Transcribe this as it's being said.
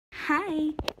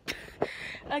Hi.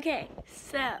 Okay,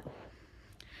 so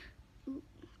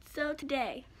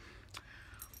today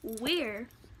we're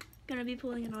gonna be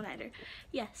pulling an all-nighter.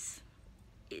 Yes,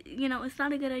 it's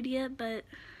not a good idea, but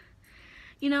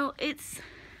it's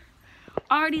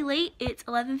already late. It's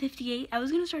 11:58. I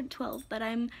was gonna start at 12, but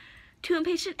I'm too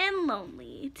impatient and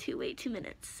lonely to wait 2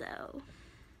 minutes. So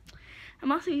I'm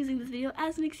also using this video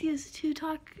as an excuse to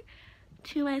talk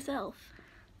to myself.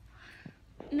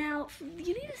 Now,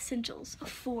 you need essentials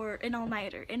for an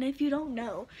all-nighter, and if you don't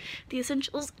know the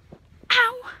essentials,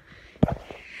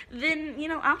 then,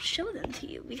 I'll show them to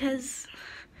you, because,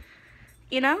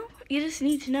 you just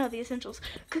need to know the essentials.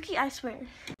 Cookie, I swear.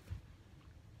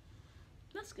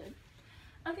 That's good.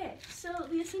 Okay, so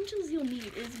the essentials you'll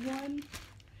need is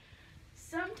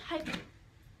some type of...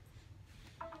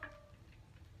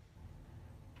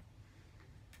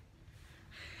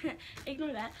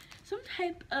 Ignore that. Some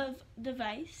type of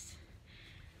device,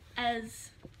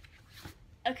 as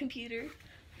a computer,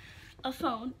 a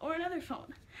phone, or another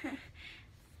phone.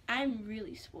 I'm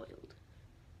really spoiled.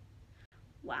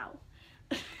 Wow.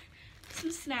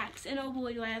 Some snacks, and oh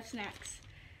boy do I have snacks.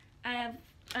 I have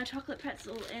a chocolate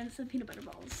pretzel and some peanut butter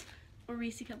balls, or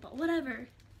Reese cup ball, whatever.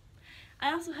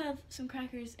 I also have some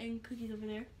crackers and cookies over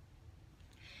there.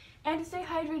 And to stay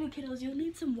hydrated, kiddos, you'll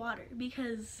need some water,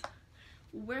 because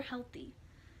we're healthy.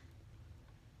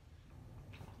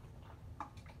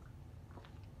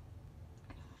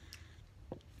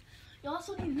 You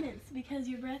also need mints because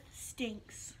your breath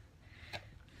stinks.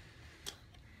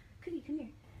 Cookie, come here.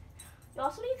 You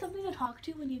also need something to talk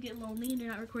to when you get lonely and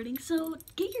you're not recording, so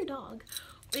get your dog.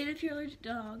 And if you're allergic to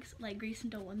dogs, like Grace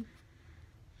and Dolan,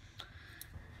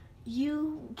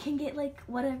 you can get like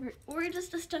whatever, or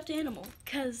just a stuffed animal,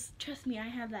 because trust me, I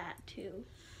have that too.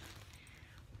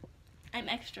 I'm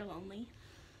extra lonely.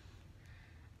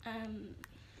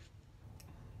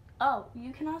 Oh,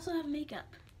 you can also have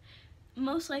makeup.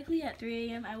 Most likely at 3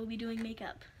 a.m. I will be doing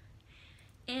makeup.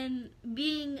 And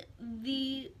being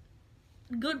the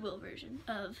Goodwill version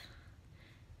of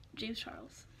James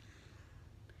Charles.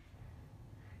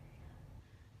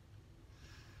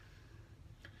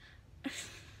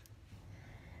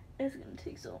 It's gonna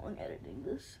take so long editing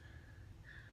this.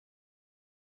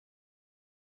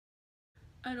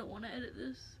 I don't want to edit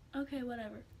this. Okay,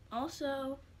 whatever.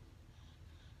 Also,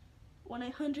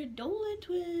 1-800 Dolan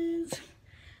Twins.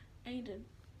 I need to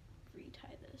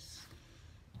retie this.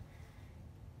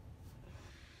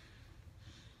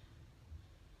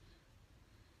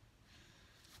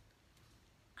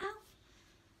 Ow.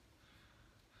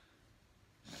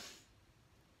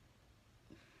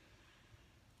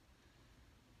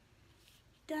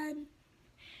 Done.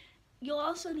 You'll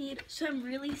also need some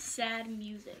really sad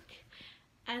music,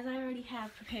 as I already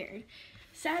have prepared.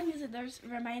 Sad music that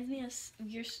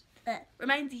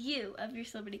reminds you of your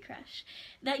celebrity crush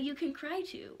that you can cry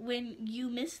to when you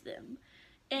miss them.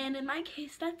 And in my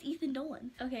case, that's Ethan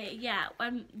Dolan. Okay, yeah,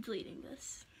 I'm deleting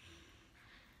this.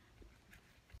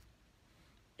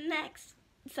 Next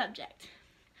subject.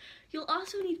 You'll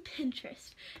also need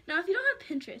Pinterest. Now, if you don't have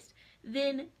Pinterest,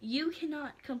 then you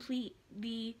cannot complete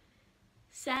the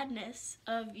sadness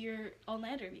of your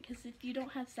all-nighter, because if you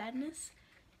don't have sadness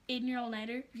in your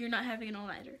all-nighter, you're not having an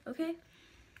all-nighter, okay?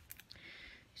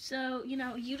 So,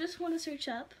 you just want to search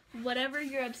up whatever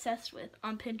you're obsessed with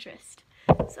on Pinterest.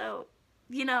 So,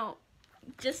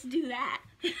 just do that.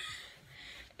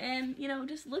 And,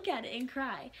 just look at it and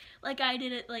cry. Like I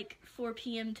did at like 4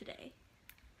 p.m. today.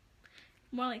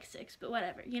 More like 6, but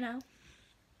whatever,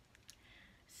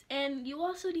 And you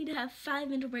also need to have 5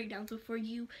 mental breakdowns before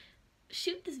you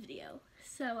shoot this video.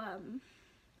 So,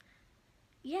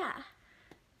 yeah.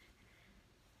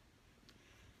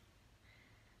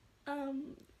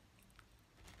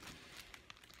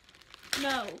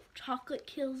 No, chocolate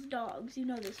kills dogs. You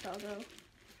know this, doggo.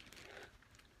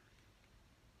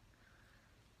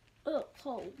 Oh,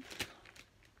 cold.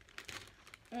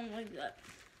 Oh my god.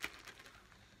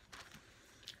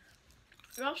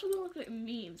 You're also gonna look at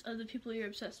memes of the people you're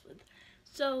obsessed with.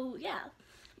 So, yeah.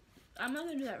 I'm not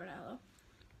gonna do that right now, though.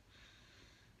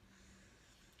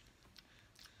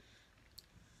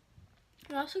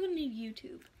 You're also gonna need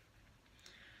YouTube.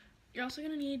 You're also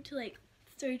gonna need to, like,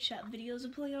 search up videos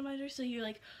of pulling all-nighters so you're,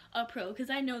 like, a pro. Because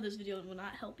I know this video will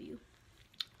not help you.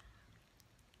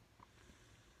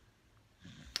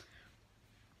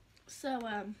 So,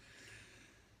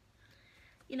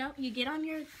 you get on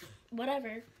your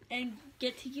whatever and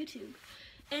get to YouTube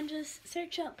and just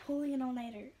search up pulling an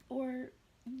all-nighter, or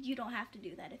you don't have to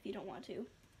do that if you don't want to.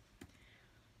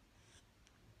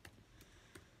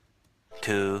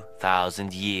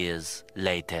 2,000 years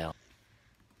later.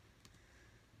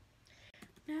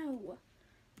 No.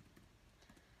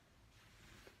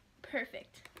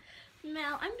 Perfect.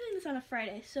 Now, I'm doing this on a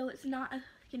Friday, so it's not,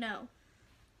 you know,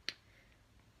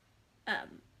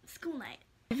 school night.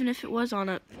 Even if it was on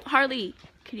a, Harley,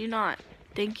 can you not?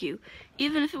 Thank you.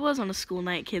 Even if it was on a school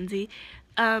night, Kinsey,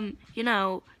 you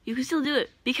know, you can still do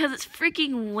it because it's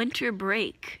freaking winter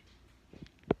break.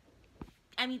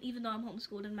 I mean, even though I'm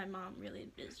homeschooled and my mom really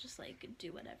is just like,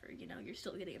 do whatever, you know, you're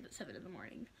still getting up at 7 in the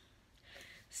morning.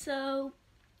 So,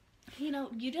 you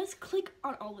know, you just click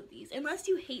on all of these, unless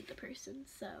you hate the person,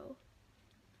 so,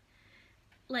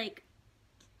 like,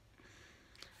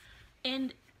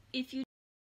 and if you,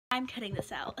 I'm cutting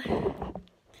this out.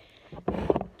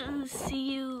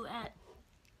 See you at,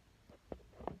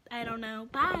 I don't know,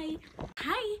 bye.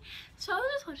 Hi, so I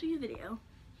was just watching a video,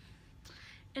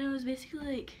 and it was basically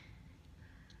like,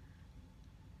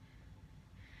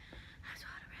 I'm so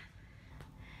out of breath.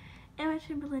 Emma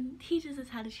Chamberlain teaches us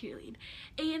how to cheerlead,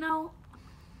 and you know,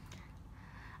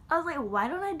 I was like, why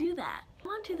don't I do that? I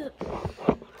want to the,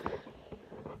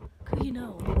 you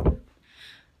know,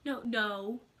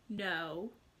 no,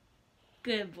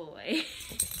 good boy.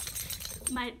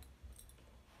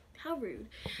 How rude.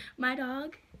 My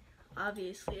dog,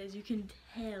 obviously, as you can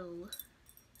tell,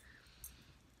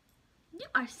 you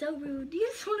are so rude. Do you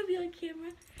just want to be on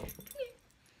camera? Come here.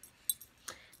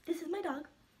 This is my dog.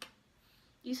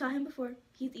 You saw him before.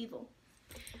 He's evil.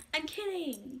 I'm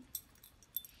kidding.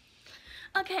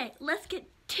 Okay, let's get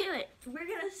to it. We're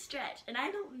gonna stretch, and I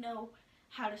don't know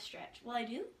how to stretch. Well, I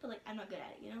do, but like I'm not good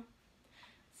at it, you know?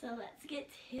 So let's get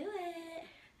to it.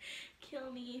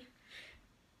 Kill me.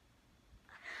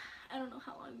 I don't know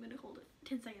how long I'm gonna hold it.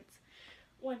 10 seconds.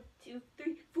 1, 2,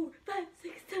 3, 4, 5,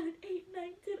 6, 7, 8,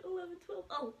 9, 10, 11, 12.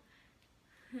 Oh.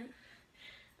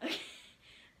 Okay.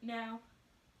 Now,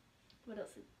 what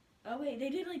else? Oh wait, they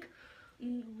did like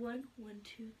 1, 2, 3,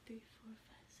 4,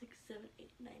 5, 6, 7,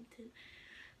 8, 9, 10.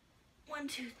 1,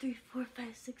 2, 3, 4,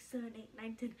 5, 6, 7, 8,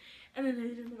 9, 10. And then they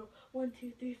did in the middle. 1,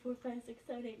 2, 3, 4, 5, 6,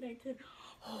 7, 8, 9, 10.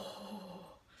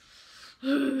 Oh.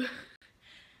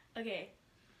 Okay.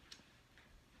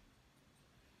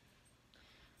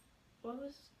 What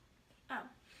was, oh.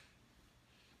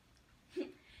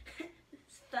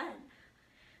 It's fun.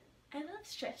 I love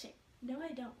stretching. No,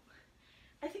 I don't.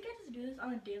 I think I just do this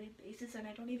on a daily basis and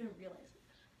I don't even realize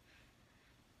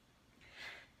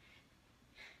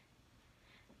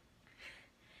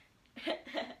it.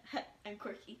 I'm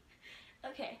quirky.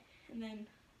 Okay, and then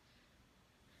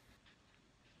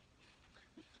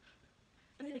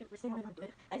I'm gonna do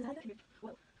it. I just had that.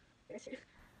 Whoa.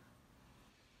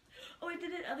 Oh, I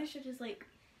did it other stretches like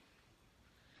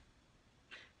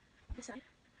this side,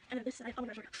 and then this side. Oh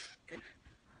my gosh.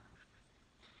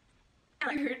 Ow,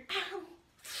 I hurt. Ow.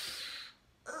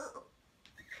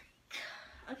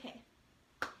 Okay.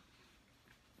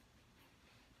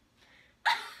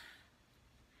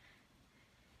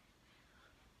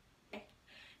 Okay.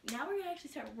 Now we're gonna actually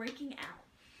start working out.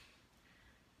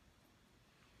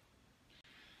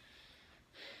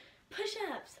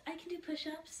 Push-ups. I can do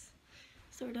push-ups.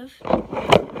 Sort of.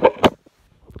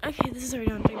 Okay, this is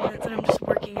already on 3 minutes and I'm just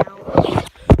working out.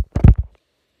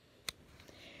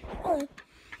 Hello.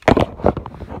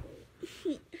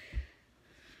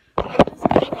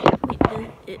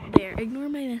 There, ignore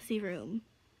my messy room.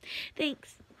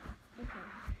 Thanks. Okay.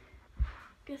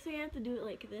 Guess I have to do it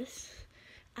like this.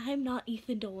 I'm not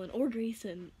Ethan, Dolan, or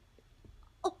Grayson.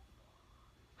 Oh.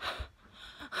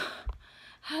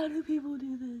 How do people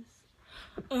do this?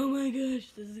 Oh my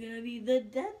gosh, this is gonna be the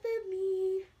death of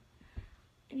me.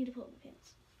 I need to pull up my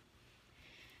pants.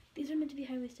 These are meant to be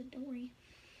high-waisted, don't worry.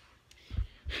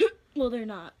 Well, they're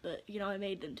not, but you know, I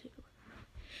made them to.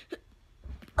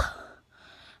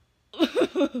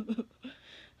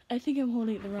 I think I'm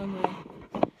holding it the wrong way.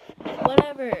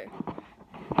 Whatever.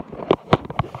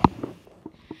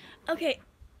 Okay.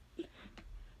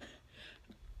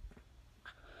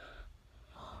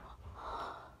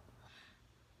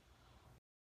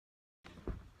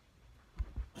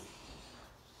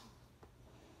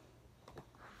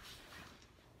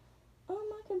 Oh,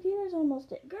 my computer's almost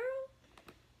dead. Girl.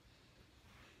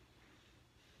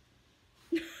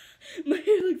 My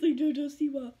hair looks like JoJo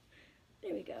Siwa.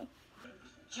 There we go.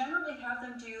 Generally have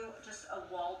them do just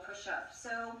a wall push-up.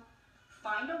 So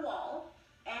find a wall,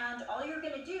 and all you're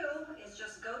going to do is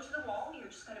just go to the wall. You're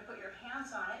just going to put your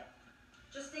hands on it.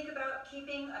 Just think about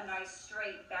keeping a nice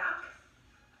straight back.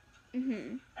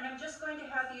 And I'm just going to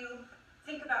have you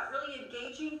think about really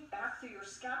engaging back through your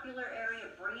scapular area,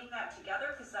 bringing that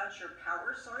together, because that's your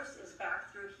power source, is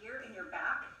back through here in your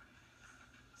back.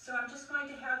 So I'm just going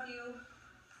to have you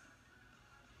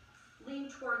lean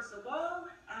towards the wall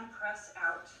and press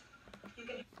out. You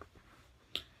can.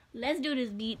 Let's do this,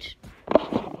 beach.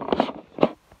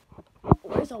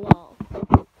 Where's a wall?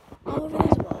 Oh,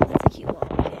 there's a wall. That's a cute wall.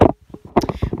 Okay.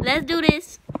 Let's do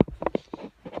this.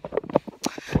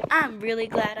 I'm really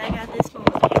glad I got this phone.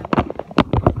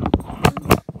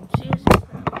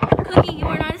 Cookie, you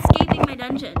are not escaping my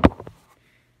dungeon.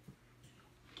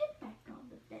 Get back on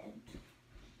the bed.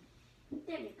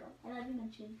 There you go. I love you,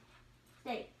 dungeon.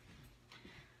 Stay.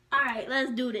 Alright,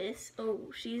 let's do this.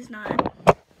 Oh, she's not.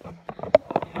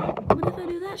 What if I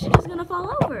do that? She's just gonna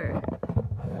fall over.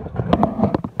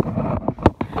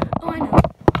 Oh, I know.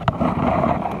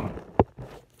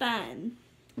 Fun.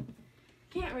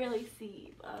 Can't really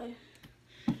see, but...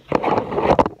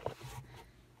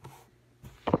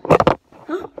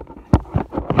 Huh?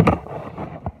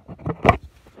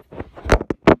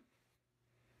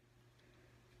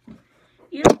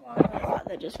 You don't want a thought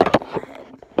that just fell in my head.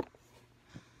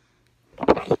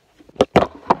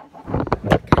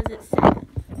 Because it's sad.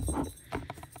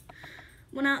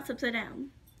 Well, now it's upside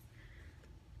down.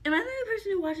 Am I the only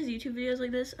person who watches YouTube videos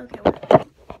like this? Okay, whatever.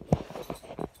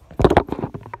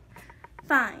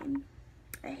 Fine.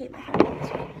 I hate my phone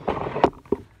this way.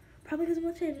 Probably because I'm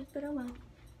left-handed, but oh well.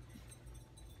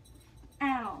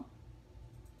 Ow.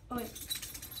 Oh wait.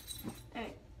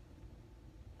 Alright.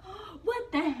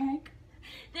 What the heck?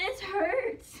 This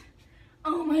hurts.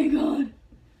 Oh my god.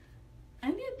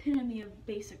 I'm the epitome of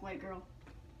basic white girl.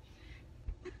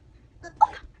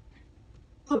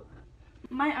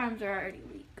 My arms are already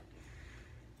weak.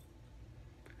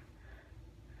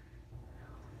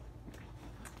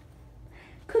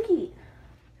 Cookie,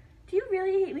 do you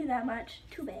really hate me that much?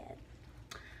 Too bad.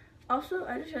 Also,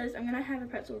 I just realized I'm gonna have a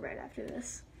pretzel right after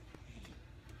this.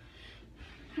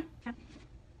 Okay.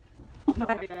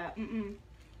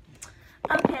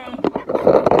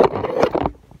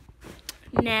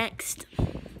 Next.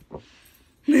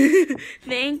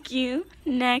 Thank you.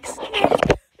 Next.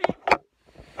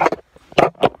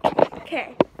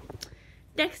 Okay.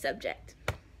 Next subject.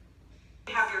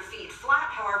 Have your feet flat,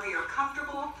 however you're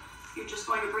comfortable. You're just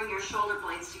going to bring your shoulder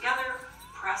blades together,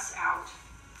 press out.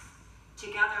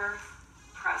 Together,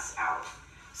 press out.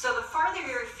 So the farther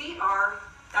your feet are,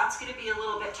 that's going to be a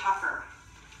little bit tougher.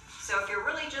 So if you're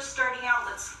really just starting out,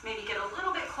 let's maybe get a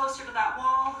little bit closer to that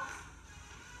wall.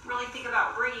 Really think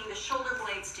about bringing the shoulder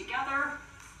blades together,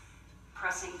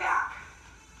 pressing back.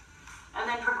 And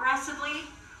then progressively,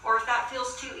 or if that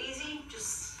feels too easy,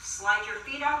 just slide your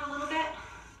feet out a little bit.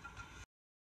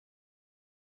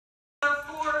 So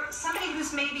for somebody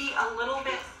who's maybe a little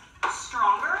bit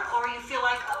stronger, or you feel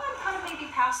like, oh, I'm kind of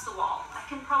maybe past the wall, I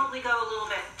can probably go a little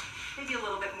bit, maybe a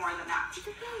little bit more than that.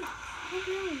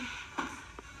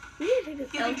 You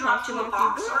can drop to a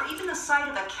box or even the side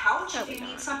of a couch if you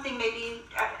need something maybe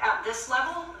at this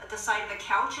level. The side of a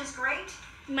couch is great.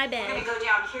 My bad. We're going to go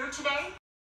down here today.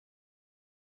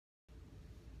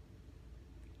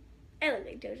 I look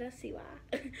like JoJo Siwa.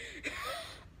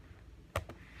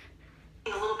 A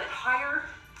little bit higher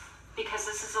because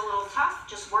this is a little tough.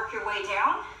 Just work your way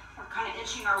down. We're kind of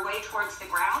inching our way towards the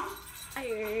ground.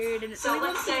 Tired. So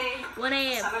let's say 1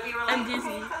 a.m. Some of you are I'm like, dizzy.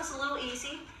 okay, that was a little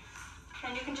easy.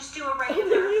 And you can just do a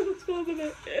regular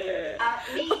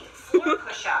knee floor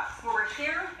push-up where we're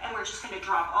here and we're just going to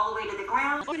drop all the way to the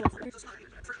ground.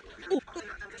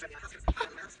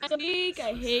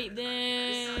 I hate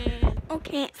this.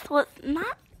 Okay, so it's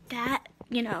not that,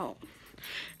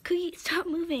 Cookie, stop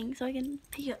moving so I can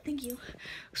pick you up. Thank you.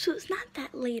 So it's not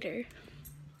that later.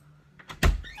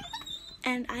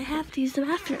 And I have to use the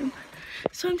bathroom.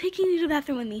 So I'm taking you to the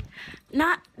bathroom with me.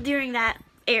 Not during that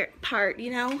part,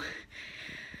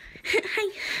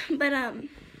 Hi. But,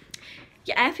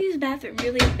 yeah, I have to use the bathroom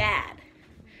really bad.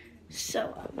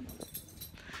 So,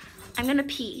 I'm gonna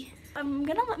pee. I'm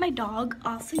gonna let my dog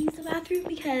also use the bathroom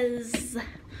because,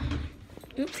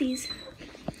 oopsies.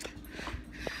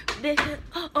 Because,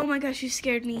 oh my gosh, you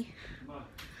scared me.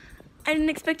 I didn't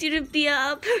expect you to be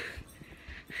up.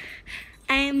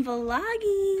 I am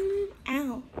vlogging.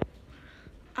 Ow.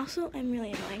 Also, I'm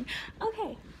really annoying.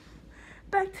 Okay,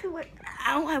 back to what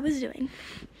I was doing.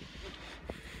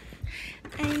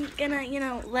 I'm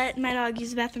gonna, let my dog use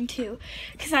the bathroom too,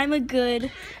 because I'm a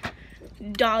good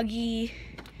doggy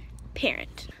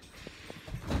parent.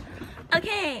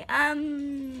 Okay,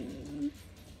 I'm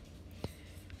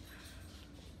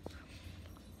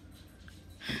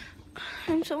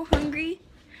so hungry,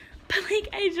 but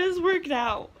I just worked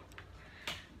out.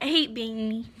 I hate being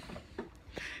me.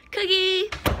 Cookie!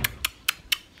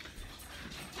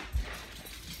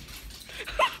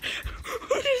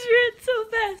 Who just ran so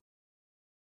fast?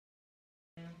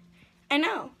 I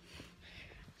know.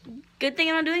 Good Good thing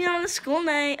I'm not doing it on a school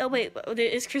night. Oh wait, there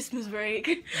is Christmas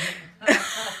break. I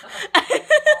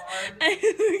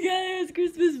forgot it's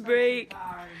Christmas break.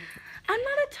 I'm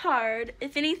not a tard.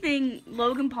 If anything,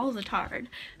 Logan Paul's a tard.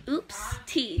 Oops,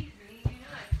 T.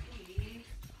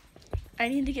 I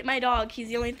need to get my dog. He's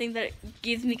the only thing that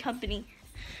gives me company.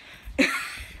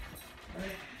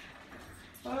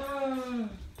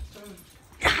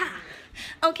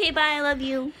 Okay, bye. I love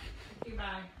you. Okay,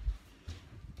 bye.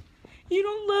 You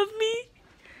don't love me?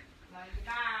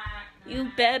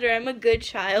 You better. I'm a good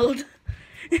child.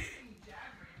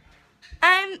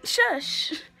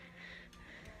 Shush.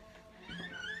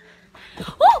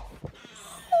 Oh! Oh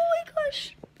my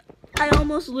gosh. I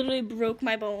almost literally broke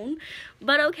my bone.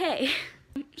 But okay.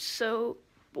 I'm so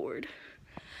bored.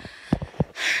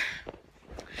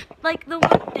 Like, the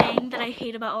one thing that I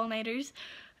hate about all-nighters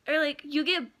are, like, you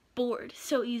get bored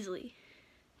so easily.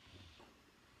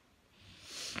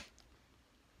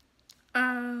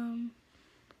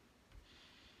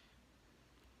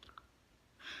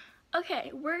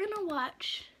 Okay, we're gonna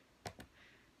watch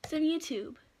some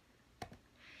YouTube.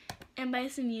 And by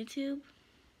some YouTube,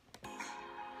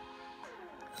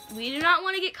 we do not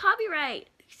want to get copyright.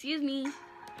 Excuse me.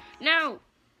 No.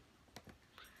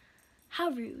 How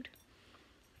rude.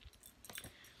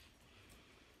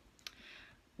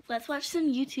 Let's watch some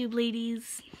YouTube,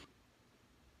 ladies.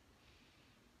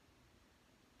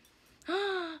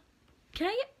 Can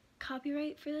I get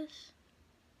copyright for this?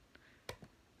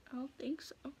 I don't think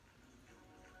so.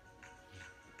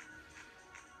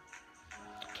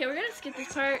 Okay, we're gonna skip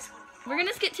this part. We're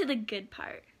gonna skip to the good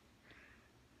part.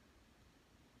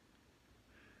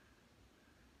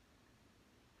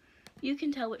 You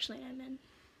can tell which lane I'm in.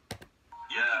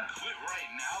 Yeah, quit right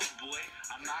now, boy.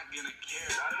 I'm not gonna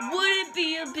care. Would it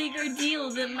be a bigger deal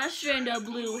than my strand of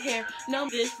blue hair? No,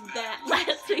 this, that,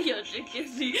 last week your chicken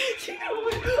see.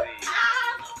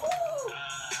 Ah! Ooh!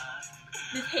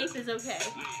 The tape is okay.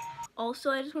 Also,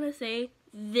 I just want to say,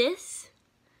 this,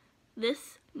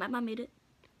 my mom made it.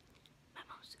 My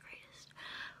mom's the greatest.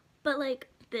 But like,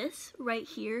 this right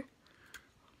here,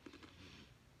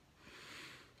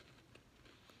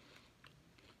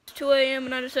 it's 2 a.m.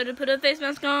 and I decided to put a face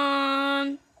mask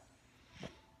on.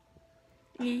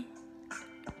 Yeah.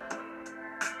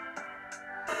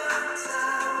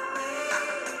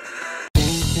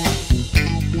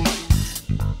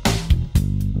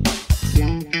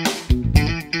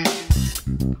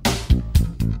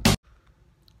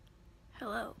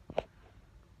 Hello.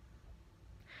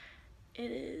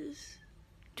 It is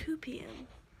 2 p.m.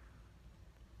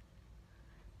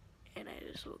 and I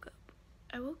just woke up.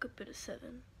 I woke up at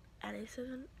 7,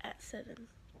 at 7,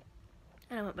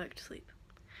 and I went back to sleep.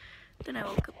 Then I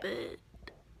woke up at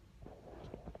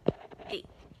 8,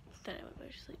 then I went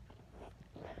back to sleep.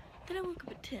 Then I woke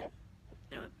up at 10,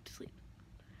 then I went back to sleep.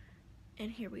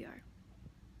 And here we are.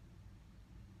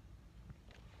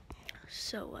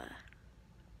 So,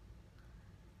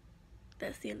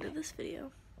 that's the end of this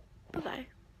video. Bye-bye.